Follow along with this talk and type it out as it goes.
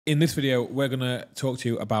In this video, we're going to talk to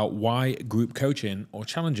you about why group coaching or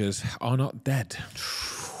challenges are not dead.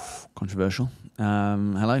 Controversial.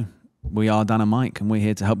 Hello, we are Dan and Mike, and we're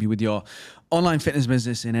here to help you with your online fitness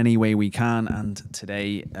business in any way we can. And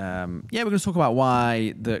today, we're going to talk about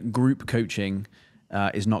why the group coaching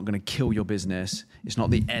is not going to kill your business. It's not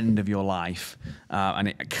the end of your life, and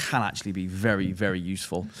it can actually be very, very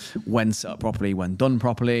useful when set up properly, when done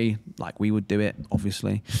properly, like we would do it,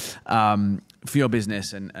 obviously, for your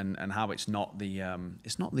business, and how it's not the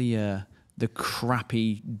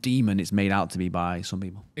crappy demon it's made out to be by some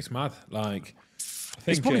people. It's mad. Like,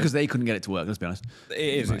 It's probably because they couldn't get it to work. Let's be honest. It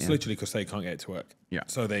is. It's literally because they can't get it to work. Yeah.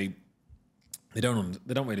 So they don't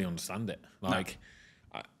really understand it. Like,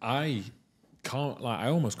 no. I can't. Like, I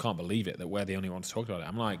almost can't believe it that we're the only ones talking about it.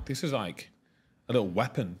 I'm like, this is like a little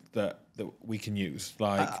weapon that we can use,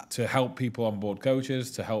 like to help people onboard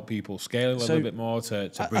coaches, to help people scale a little bit more,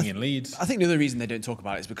 to bring in leads. I think the other reason they don't talk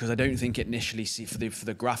about it is because I don't think it initially for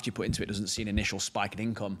the graft you put into it doesn't see an initial spike in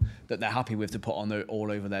income that they're happy with to put on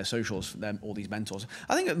all over their socials for them, all these mentors.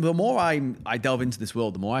 I think the more I delve into this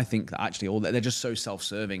world, the more I think that actually they're just so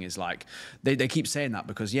self-serving. Is like they keep saying that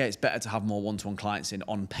because it's better to have more one-to-one clients in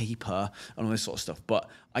on paper and all this sort of stuff. But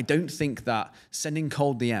I don't think that sending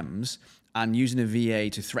cold DMs and using a VA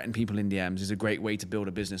to threaten people in DMs is a great way to build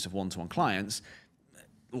a business of one-to-one clients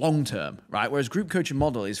long term, right? Whereas group coaching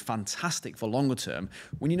model is fantastic for longer term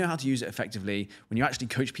when you know how to use it effectively, when you actually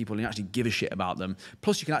coach people and you actually give a shit about them.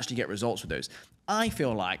 Plus, you can actually get results with those. I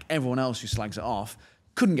feel like everyone else who slags it off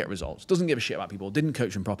couldn't get results, doesn't give a shit about people, didn't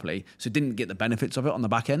coach them properly, so didn't get the benefits of it on the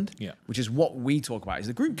back end, which is what we talk about. Is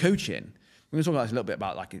the group coaching. We're going to talk about this a little bit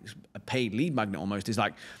about like a paid lead magnet almost. Is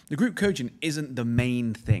like the group coaching isn't the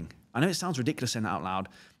main thing. I know it sounds ridiculous saying that out loud.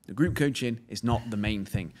 The group coaching is not the main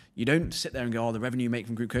thing. You don't sit there and go, the revenue you make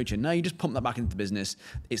from group coaching. No, you just pump that back into the business.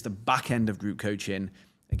 It's the back end of group coaching.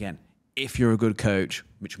 Again, if you're a good coach,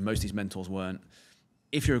 which most of these mentors weren't,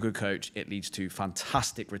 if you're a good coach, it leads to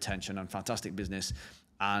fantastic retention and fantastic business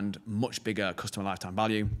and much bigger customer lifetime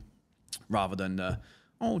value rather than,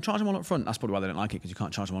 charge them all up front. That's probably why they don't like it, because you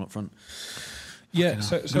can't charge them all up front. Yeah,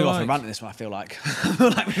 so I'm going off and rant this one, I feel like. We're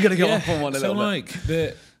going to go off on one a little bit. So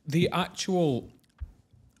like the actual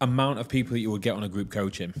amount of people that you would get on a group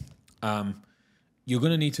coaching, you're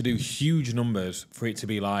going to need to do huge numbers for it to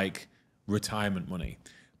be like retirement money.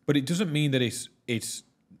 But it doesn't mean that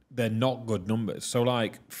they're not good numbers. So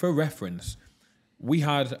like for reference, we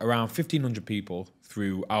had around 1,500 people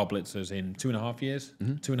through our blitzers in 2.5 years.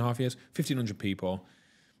 2.5 years, 1,500 people.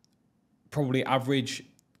 Probably average,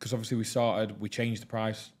 because obviously we changed the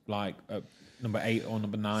price like number 8 or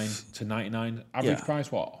number 9 to 99. Average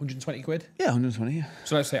price, what, 120 quid? Yeah, 120, yeah.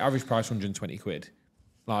 So let's say average price 120 quid.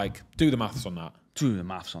 Like, do the maths on that.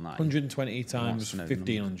 120 times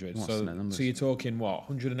 1,500. So you're talking what,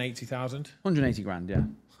 180,000? 180 grand, yeah.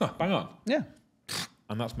 Bang on. Yeah.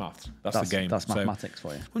 And that's maths. That's the game. That's mathematics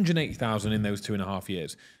for you. 180,000 in those 2.5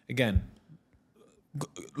 years. Again, a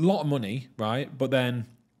lot of money, right? But then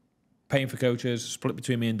paying for coaches, split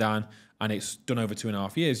between me and Dan, and it's done over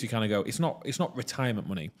 2.5 years, you kind of go, it's not retirement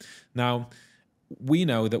money. Now, we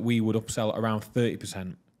know that we would upsell around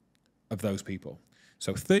 30% of those people.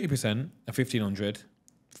 So 30% of 1,500,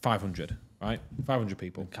 500, right? 500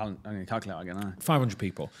 people. I'm going to calculate again, aren't I? 500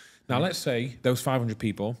 people. Now, let's say those 500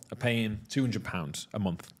 people are paying £200 a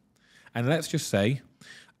month. And let's just say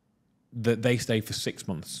that they stay for 6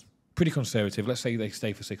 months. Pretty conservative. Let's say they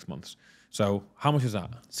stay for 6 months. So how much is that?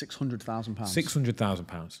 £600,000.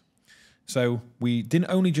 £600,000. So we didn't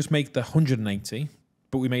only just make the 180,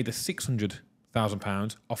 but we made the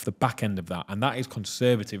 £600,000 off the back end of that. And that is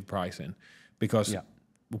conservative pricing because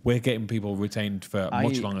we're getting people retained for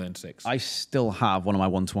much longer than 6. I still have one of my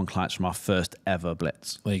one-to-one clients from our first ever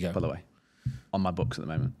blitz. There you go. By the way, on my books at the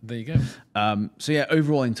moment. There you go.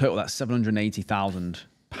 Overall in total, that's £780,000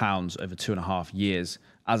 over 2.5 years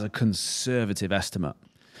as a conservative estimate.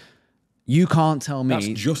 You can't tell me... That's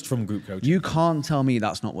just from group coaching. You can't tell me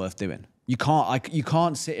that's not worth doing. You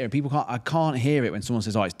can't sit here. I can't hear it when someone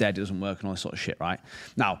says, it's dead, it doesn't work and all this sort of shit, right?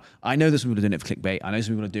 Now, I know there's some people doing it for clickbait. I know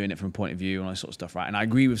some people are doing it from a point of view and all this sort of stuff, right? And I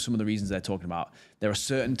agree with some of the reasons they're talking about. There are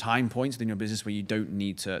certain time points within your business where you don't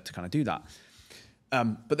need to kind of do that.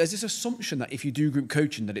 But there's this assumption that if you do group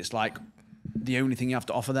coaching, that it's like the only thing you have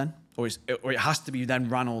to offer then, or it has to be then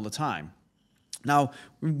ran all the time. Now,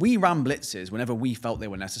 we ran blitzes whenever we felt they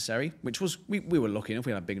were necessary, which was, we were lucky enough,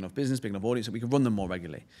 we had a big enough business, big enough audience that we could run them more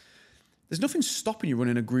regularly. There's nothing stopping you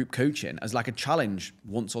running a group coaching as like a challenge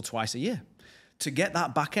once or twice a year to get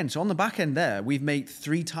that back end. So on the back end there, we've made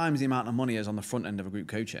 3 times the amount of money as on the front end of a group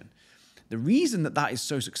coaching. The reason that is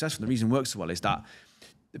so successful, the reason it works so well is that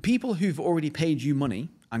The people who've already paid you money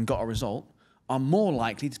and got a result are more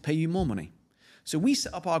likely to pay you more money. So we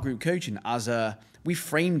set up our group coaching we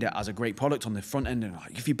framed it as a great product on the front end. And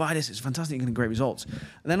like, if you buy this, it's fantastic, you're going to get great results. And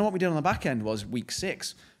then what we did on the back end was week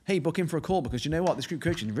 6, hey, book in for a call, because you know what? This group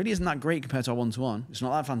coaching really isn't that great compared to our one-to-one. It's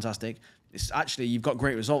not that fantastic. It's actually, you've got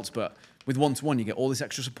great results, but with one-to-one, you get all this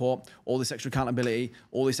extra support, all this extra accountability,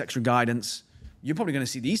 all this extra guidance. You're probably going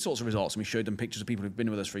to see these sorts of results. And we showed them pictures of people who've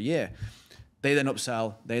been with us for a year. They then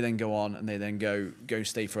upsell, they then go on, and they then go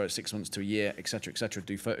stay for 6 months to a year, et cetera,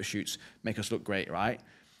 do photo shoots, make us look great, right?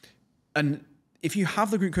 And if you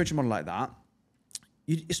have the group coaching model like that,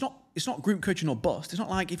 it's not group coaching or bust. It's not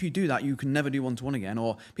like if you do that, you can never do one-to-one again,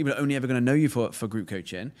 or people are only ever going to know you for group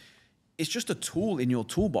coaching. It's just a tool in your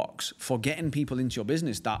toolbox for getting people into your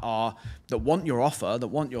business that want your offer, that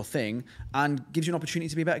want your thing, and gives you an opportunity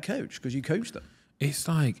to be a better coach because you coach them. It's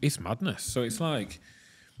madness. So it's like,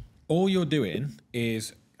 all you're doing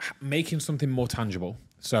is making something more tangible.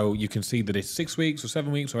 So you can see that it's 6 weeks or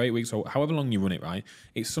 7 weeks or 8 weeks or however long you run it, right?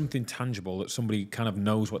 It's something tangible that somebody kind of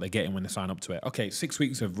knows what they're getting when they sign up to it. Okay, 6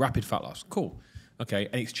 weeks of rapid fat loss. Cool. Okay,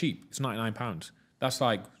 and it's cheap. It's £99. That's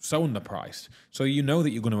like so underpriced. So you know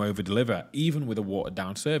that you're going to over deliver even with a watered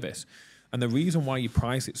down service. And the reason why you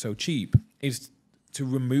price it so cheap is to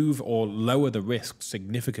remove or lower the risk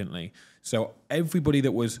significantly. So everybody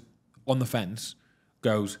that was on the fence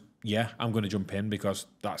goes, yeah, I'm going to jump in because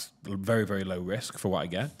that's very, very low risk for what I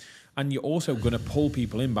get. And you're also going to pull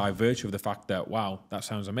people in by virtue of the fact that, wow, that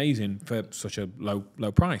sounds amazing for such a low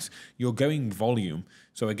price. You're going volume.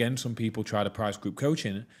 So again, some people try to price group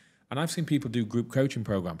coaching, and I've seen people do group coaching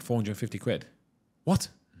program, 450 quid. What?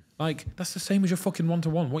 Like, that's the same as your fucking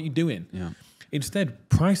one-to-one. What are you doing? Yeah. Instead,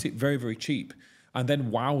 price it very, very cheap. And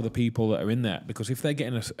then wow the people that are in there. Because if they're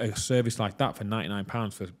getting a service like that for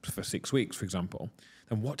 £99 for 6 weeks, for example,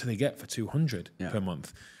 then what do they get for 200 per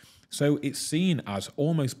month? So it's seen as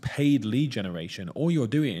almost paid lead generation. All you're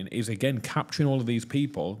doing is, again, capturing all of these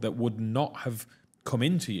people that would not have come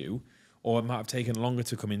into you, or it might have taken longer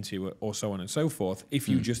to come into you, or so on and so forth, if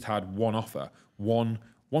you just had one offer,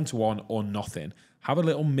 one-to-one or nothing. Have a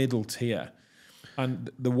little middle tier. And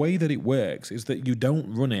the way that it works is that you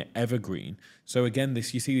don't run it evergreen. So again, you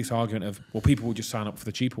see this argument of, well, people will just sign up for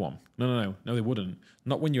the cheaper one. No, they wouldn't.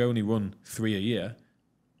 Not when you only run 3 a year.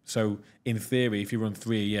 So in theory, if you run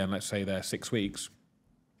 3 a year and let's say they're 6 weeks,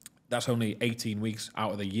 that's only 18 weeks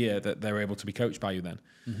out of the year that they're able to be coached by you then.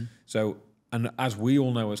 Mm-hmm. So, and as we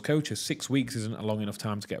all know as coaches, 6 weeks isn't a long enough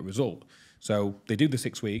time to get a result. So they do the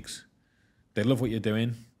 6 weeks, they love what you're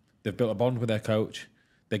doing, they've built a bond with their coach,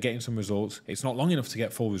 they're getting some results. It's not long enough to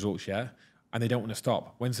get full results yet, and they don't want to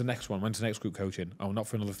stop. When's the next one? When's the next group coaching? Oh, not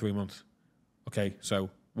for another 3 months. Okay, so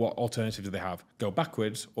what alternative do they have? Go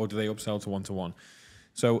backwards, or do they upsell to one-to-one?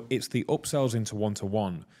 So it's the upsells into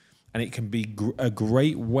one-to-one, and it can be a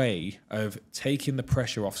great way of taking the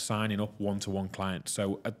pressure off signing up one-to-one clients.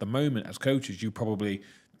 So at the moment, as coaches, you're probably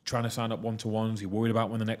trying to sign up one-to-ones. You're worried about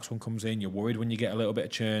when the next one comes in. You're worried when you get a little bit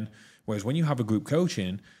of churn. Whereas when you have a group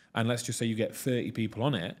coaching, and let's just say you get 30 people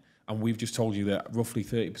on it, and we've just told you that roughly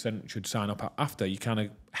 30% should sign up after, you kind of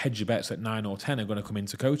hedge your bets that 9 or 10 are going to come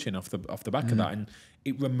into coaching off the back of that. And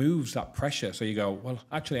it removes that pressure. So you go, well,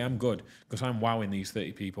 actually, I'm good because I'm wowing these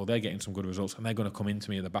 30 people. They're getting some good results, and they're going to come into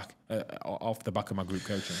me at the back, off the back of my group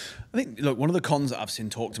coaching. I think, look, one of the cons that I've seen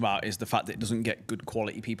talked about is the fact that it doesn't get good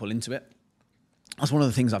quality people into it. That's one of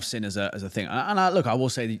the things I've seen as a thing. And I will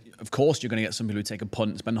say, of course, you're going to get some people who take a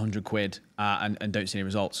punt, spend 100 quid and don't see any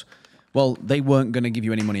results. Well, they weren't going to give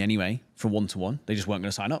you any money anyway for one-to-one. They just weren't going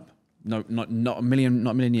to sign up. No, not a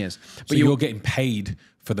million years. But so you're getting paid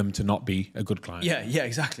for them to not be a good client. Yeah,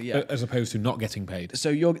 exactly. Yeah, as opposed to not getting paid. So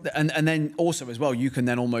and then also as well, you can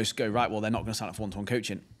then almost go, right, well, they're not going to sign up for one-to-one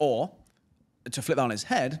coaching. Or to flip that on its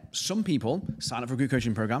head, some people sign up for a group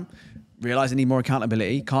coaching program, realize they need more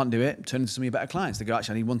accountability, can't do it, turn into some of your better clients. They go,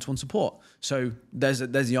 actually, I need one-to-one support. So there's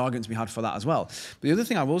the argument to be had for that as well. But the other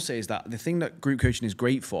thing I will say is that the thing that group coaching is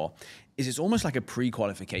great for is it's almost like a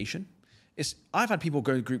pre-qualification. I've had people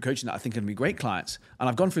go to group coaching that I think are going to be great clients, and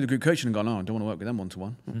I've gone through the group coaching and gone, oh, I don't want to work with them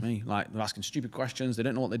one-to-one. Not me. Like, they're asking stupid questions, they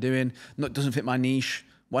don't know what they're doing, it doesn't fit my niche,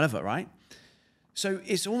 whatever, right? So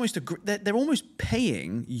it's almost they're almost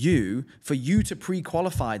paying you for you to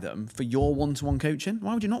pre-qualify them for your one-to-one coaching.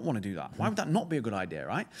 Why would you not want to do that? Why would that not be a good idea,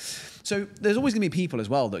 right? So there's always going to be people as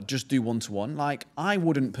well that just do one-to-one. Like, I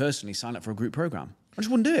wouldn't personally sign up for a group program. I just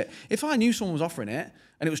wouldn't do it. If I knew someone was offering it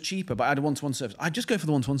and it was cheaper, but I had a one-to-one service, I'd just go for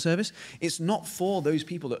the one-to-one service. It's not for those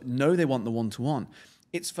people that know they want the one-to-one.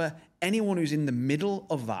 It's for anyone who's in the middle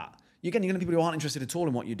of that. You're going to have people who aren't interested at all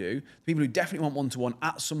in what you do. People who definitely want one-to-one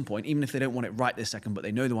at some point, even if they don't want it right this second, but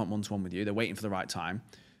they know they want one-to-one with you. They're waiting for the right time.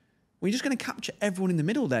 Well, you're just going to capture everyone in the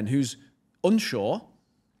middle then who's unsure,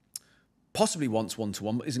 possibly wants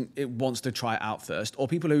one-to-one, but wants to try it out first, or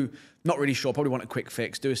people who not really sure, probably want a quick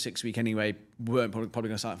fix, do a 6-week anyway, weren't probably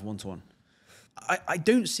going to sign up for one-to-one. I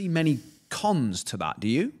don't see many cons to that, do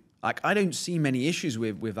you? Like, I don't see many issues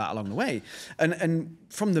with that along the way. And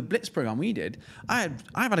from the Blitz program we did, I've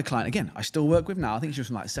had a client, again, I still work with now, I think she was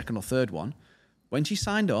from like the second or third one. When she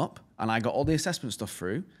signed up and I got all the assessment stuff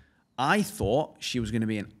through, I thought she was going to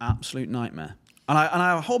be an absolute nightmare. And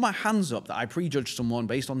I hold my hands up that I prejudged someone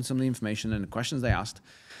based on some of the information and the questions they asked,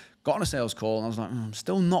 got on a sales call, and I was like, I'm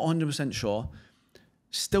still not 100% sure.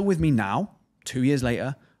 Still with me now, 2 years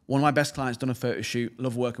later. One of my best clients done a photo shoot,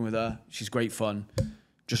 love working with her. She's great fun.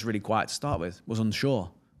 Just really quiet to start with. Was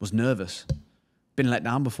unsure, was nervous, been let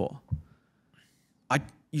down before.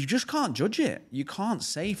 You just can't judge it. You can't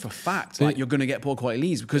say for fact like you're going to get poor quality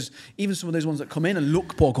leads, because even some of those ones that come in and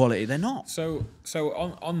look poor quality, they're not. So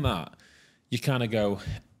on that, you kind of go,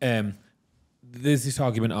 there's this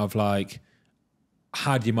argument of like,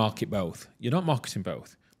 how do you market both? You're not marketing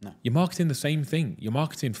both. No. You're marketing the same thing. You're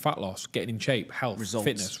marketing fat loss, getting in shape, health,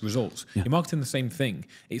 fitness, results. Yeah. You're marketing the same thing.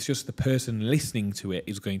 It's just the person listening to it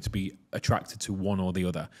is going to be attracted to one or the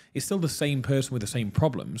other. It's still the same person with the same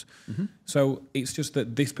problems. Mm-hmm. So it's just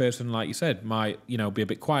that this person, like you said, might be a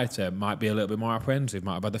bit quieter, might be a little bit more apprehensive,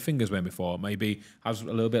 might have had their fingers burned before, maybe has a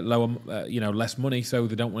little bit lower, less money, so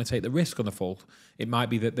they don't want to take the risk on the fall. It might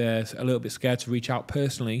be that they're a little bit scared to reach out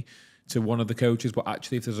personally to one of the coaches, but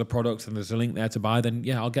actually if there's a product and there's a link there to buy, then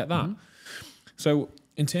yeah, I'll get that. Mm-hmm. So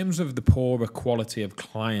in terms of the poorer quality of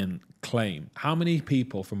client claim, how many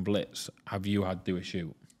people from Blitz have you had do a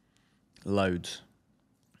shoot? Loads.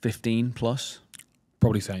 15 plus?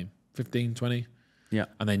 Probably same. 15, 20? Yeah.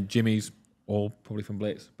 And then Jimmy's all probably from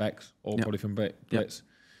Blitz, Bex, all probably from Blitz. Yep.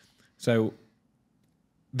 So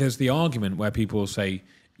there's the argument where people will say,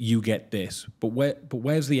 you get this, but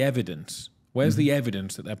where's the evidence? Where's the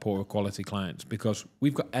evidence that they're poorer quality clients? Because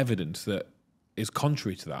we've got evidence that is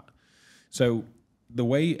contrary to that. So the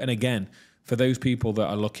way, and again, for those people that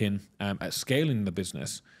are looking at scaling the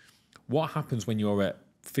business, what happens when you're at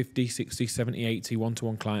 50, 60, 70, 80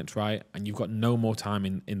 one-to-one clients, right? And you've got no more time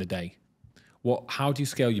in the day. How do you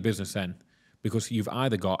scale your business then? Because you've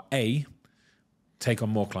either got A, take on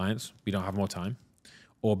more clients, you don't have more time,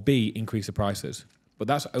 or B, increase the prices. But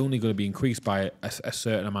that's only going to be increased by a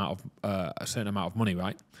certain amount of money,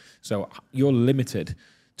 right? So you're limited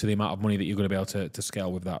to the amount of money that you're going to be able to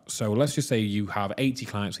scale with that. So let's just say you have 80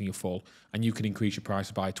 clients in your full, and you can increase your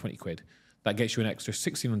price by 20 quid. That gets you an extra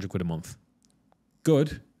 1,600 quid a month.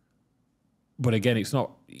 Good, but again, it's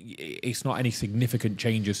not any significant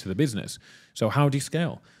changes to the business. So how do you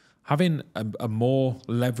scale? Having a more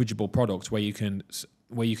leverageable product where you can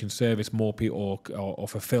service more people or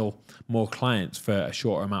fulfill more clients for a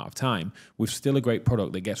shorter amount of time with still a great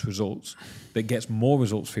product that gets results, that gets more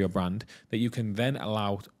results for your brand, that you can then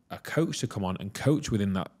allow a coach to come on and coach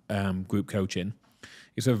within that group coaching.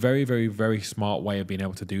 It's a very, very, very smart way of being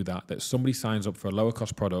able to do that somebody signs up for a lower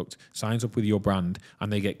cost product, signs up with your brand,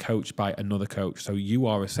 and they get coached by another coach. So you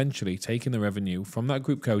are essentially taking the revenue from that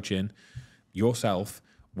group coaching yourself,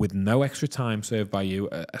 with no extra time served by you,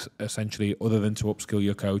 essentially, other than to upskill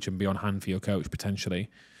your coach and be on hand for your coach potentially.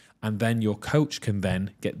 And then your coach can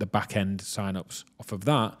then get the back end sign-ups off of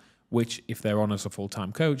that, which if they're on as a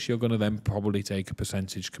full-time coach, you're going to then probably take a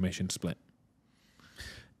percentage commission split.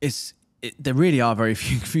 There really are very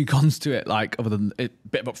few cons to it, like other than a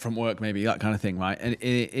bit of upfront work, maybe that kind of thing, right? And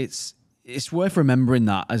it's worth remembering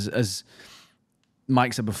that as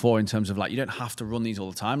Mike said before, in terms of like, you don't have to run these all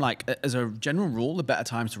the time. Like as a general rule, the better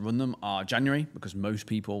times to run them are January, because most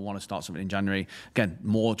people want to start something in January. Again,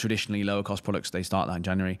 more traditionally lower cost products, they start that in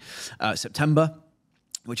January. September,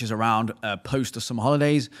 which is around post the summer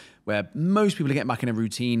holidays, where most people are getting back in a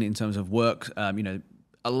routine in terms of work.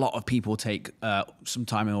 A lot of people take some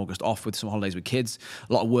time in August off with some holidays with kids.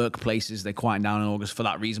 A lot of workplaces, they quieten down in August for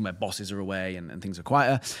that reason, where bosses are away and things are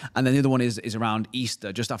quieter. And then the other one is around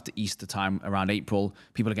Easter, just after Easter time, around April.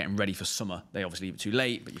 People are getting ready for summer. They obviously leave it too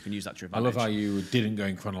late, but you can use that to your advantage. I love how you didn't go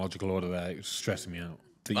in chronological order there. It was stressing me out.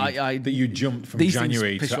 That you jumped from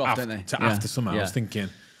January to after summer. Yeah. I was thinking,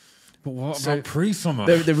 but what about pre-summer?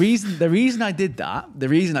 The reason I did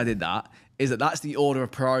that is that that's the order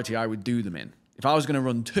of priority I would do them in. If I was going to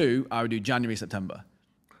run 2, I would do January, September.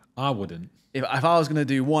 I wouldn't. If I was going to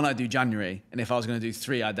do 1, I'd do January. And if I was going to do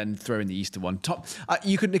 3, I'd then throw in the Easter one.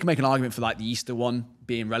 You could make an argument for like the Easter one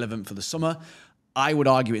being relevant for the summer. I would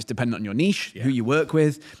argue it's dependent on your niche, who you work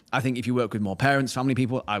with. I think if you work with more parents, family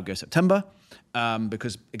people, I would go September.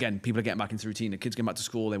 Because again, people are getting back into routine. The kids getting back to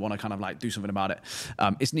school. They want to kind of like do something about it.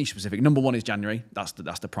 It's niche specific. Number one is January. That's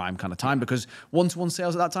the prime kind of time because one-to-one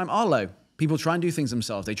sales at that time are low. People try and do things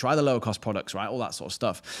themselves. They try the lower cost products, right? All that sort of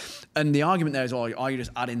stuff. And the argument there is, oh, are you just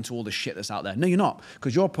adding to all the shit that's out there? No, you're not.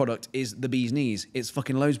 Because your product is the bee's knees. It's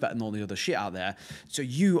fucking loads better than all the other shit out there. So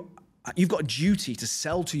you've got a duty to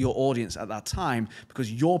sell to your audience at that time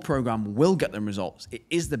because your program will get them results. It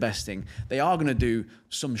is the best thing. They are going to do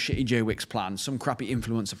some shitty Joe Wicks plan, some crappy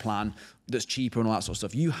influencer plan that's cheaper and all that sort of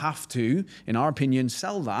stuff. You have to, in our opinion,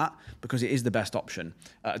 sell that because it is the best option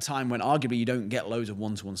at a time when arguably you don't get loads of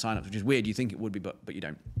one-to-one signups, which is weird. You think it would be, but you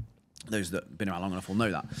don't. Those that have been around long enough will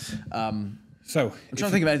know that. So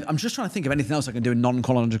I'm just trying to think of anything else I can do in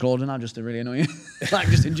non-chronological order now, just to really annoy you, like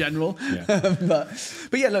just in general. Yeah.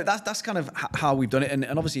 but yeah, look, that's kind of how we've done it, and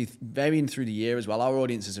obviously varying through the year as well. Our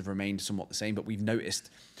audiences have remained somewhat the same, but we've noticed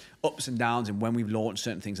ups and downs in when we've launched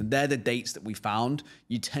certain things, and they're the dates that we found.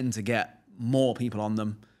 You tend to get more people on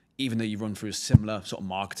them, even though you run through a similar sort of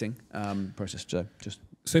marketing process.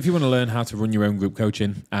 So if you want to learn how to run your own group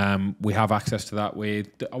coaching, we have access to that.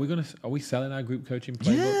 Are we selling our group coaching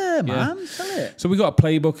playbook? Yeah, man, sell it. So we got a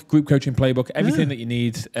playbook, group coaching playbook, everything that you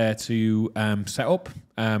need to set up,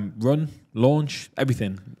 run, launch,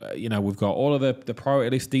 everything. We've got all of the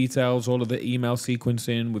priority list details, all of the email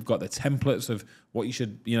sequencing. We've got the templates of what you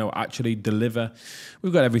should, actually deliver.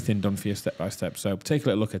 We've got everything done for you step by step. So take a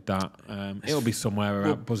little look at that. It'll be somewhere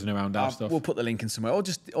around, buzzing around our stuff. We'll put the link in somewhere, or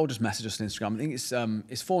just message us on Instagram. I think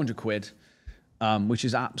it's £400, which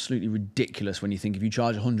is absolutely ridiculous when you think if you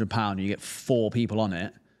charge £100 and you get 4 people on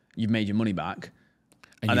it, you've made your money back.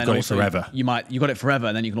 And you've got it forever. You got it forever,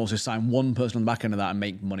 and then you can also sign one person on the back end of that and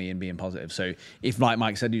make money and being positive. So if, like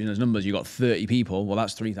Mike said, using those numbers, you got 30 people, well,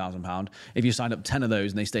 that's £3,000. If you signed up 10 of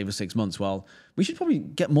those and they stay for 6 months, well, we should probably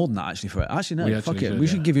get more than that actually for it. Actually, no, fuck it. You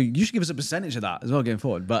should give us a percentage of that as well going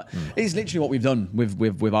forward. But it's literally what we've done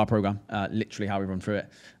with our program, literally how we run through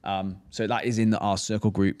it. So that is in our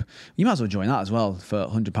circle group. You might as well join that as well for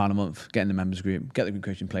 £100 a month. Get in the members group, get the group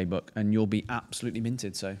coaching playbook, and you'll be absolutely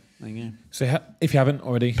minted. So there you go. So if you haven't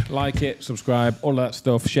already, like it, subscribe, all that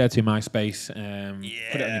stuff. Share to your MySpace.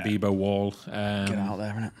 Put it on your Bebo wall. Get out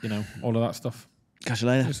there, innit? All of that stuff. Catch you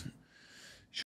later.